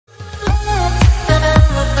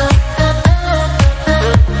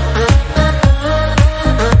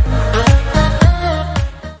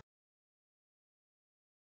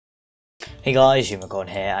Hey guys, Huma Corn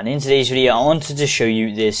here, and in today's video I wanted to show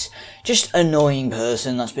you this just annoying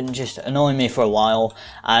person that's been just annoying me for a while,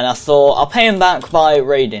 and I thought I'll pay him back by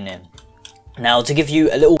raiding him. Now, to give you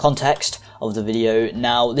a little context of the video,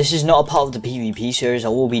 now this is not a part of the PvP series. I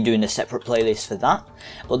will be doing a separate playlist for that,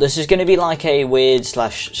 but this is going to be like a weird /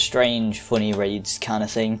 strange funny raids kind of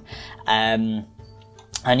thing.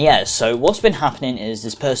 And yeah, so what's been happening is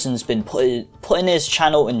this person's been putting his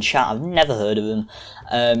channel in chat. I've never heard of him.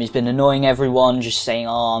 He's been annoying everyone, just saying,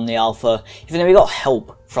 oh, I'm the alpha, even though he got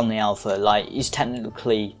help from the alpha. Like, he's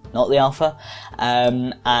technically not the alpha.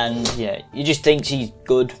 And yeah, he just thinks he's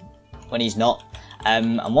good when he's not.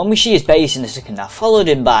 And when we see his base in a second, I followed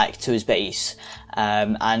him back to his base,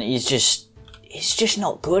 and he's just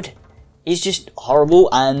not good. He's just horrible,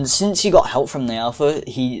 and since he got help from the alpha,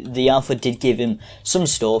 the alpha did give him some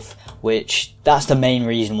stuff, which that's the main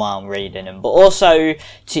reason why I'm raiding him. But also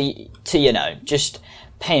to you know, just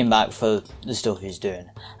pay him back for the stuff he's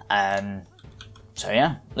doing. So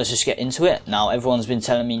yeah, let's just get into it. Now, everyone's been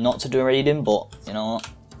telling me not to do raid him, but you know what?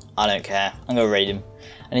 I don't care. I'm gonna raid him,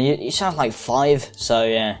 and he sounds like 5, so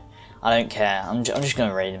yeah, I don't care. I'm just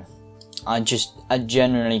gonna raid him. I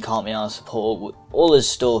genuinely can't be asked to put all his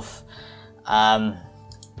stuff.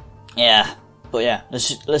 Yeah, but yeah,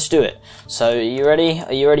 let's do it. So, are you ready?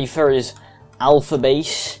 Are you ready for his alpha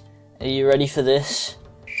base? Are you ready for this?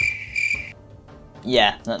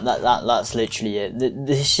 Yeah, that's literally it.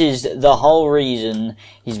 This is the whole reason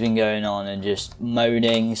he's been going on and just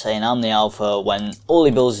moaning, saying I'm the alpha when all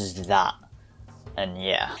he builds is that. And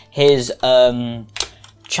yeah, his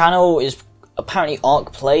channel is apparently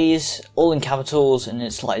Arc Plays, all in capitals, and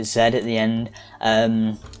it's like Z at the end.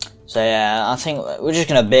 So yeah, I think we're just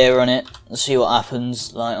gonna beer on it and see what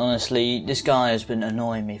happens. Like, honestly, this guy has been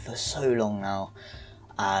annoying me for so long now,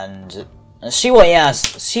 and see what he has.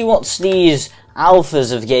 See what these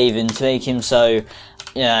alphas have gave him to make him so,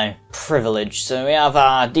 you know, privileged. So we have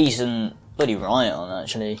our decent bloody riot on,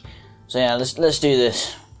 actually. So yeah, let's do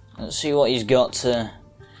this. Let's see what he's got to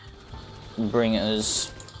bring us.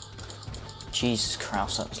 Jesus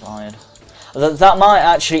Christ, that's loud. That might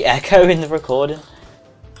actually echo in the recording.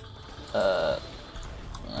 There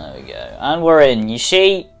we go, and we're in. You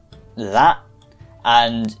see that,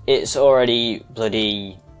 and it's already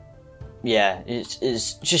bloody, yeah,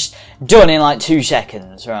 it's just done in like 2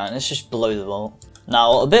 seconds. Right, let's just blow the vault.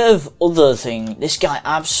 Now, a bit of other thing, this guy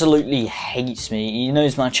absolutely hates me. He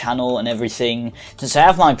knows my channel and everything. Since I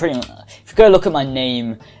have my if you go look at my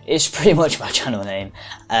name, it's pretty much my channel name.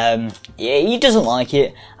 Yeah, he doesn't like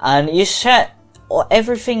it, and he's set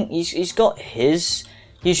everything. He's got his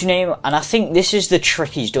username, and I think this is the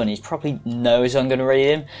trick he's done. He probably knows I'm going to raid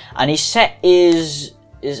him, and he set his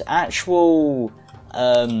actual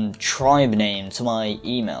tribe name to my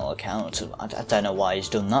email account. I don't know why he's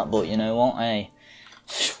done that, but you know what, hey,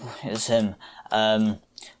 it's him.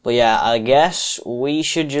 But yeah, I guess we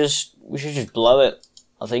should just blow it,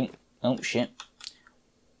 I think. Oh shit,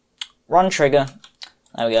 run trigger,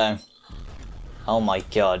 there we go. Oh my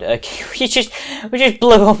god, okay, we just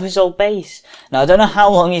blew up his whole base. Now, I don't know how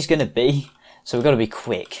long he's gonna be, so we've got to be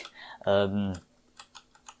quick. How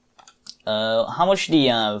much do you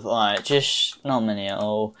have? Alright, just not many at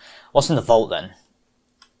all. What's in the vault then?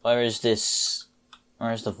 Where is this?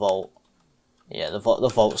 Where is the vault? Yeah, the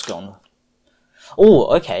vault's gone. Oh,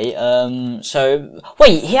 okay, so,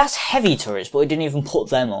 wait, he has heavy turrets, but he didn't even put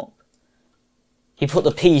them up. He put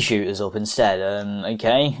the pea shooters up instead,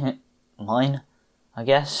 okay. Mine, I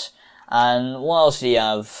guess. And what else do you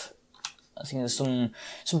have? I think there's some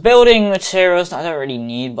building materials that I don't really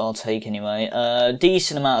need, but I'll take anyway.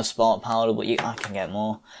 Decent amount of spark powder, but I can get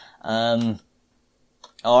more.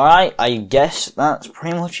 Alright, I guess that's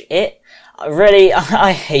pretty much it.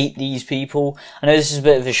 I hate these people. I know this is a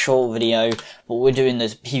bit of a short video, but we're doing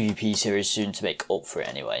this PvP series soon to make up for it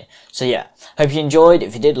anyway. So yeah, hope you enjoyed.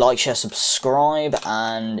 If you did, like, share, subscribe,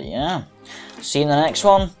 and yeah, see you in the next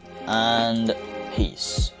one. And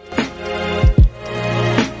peace.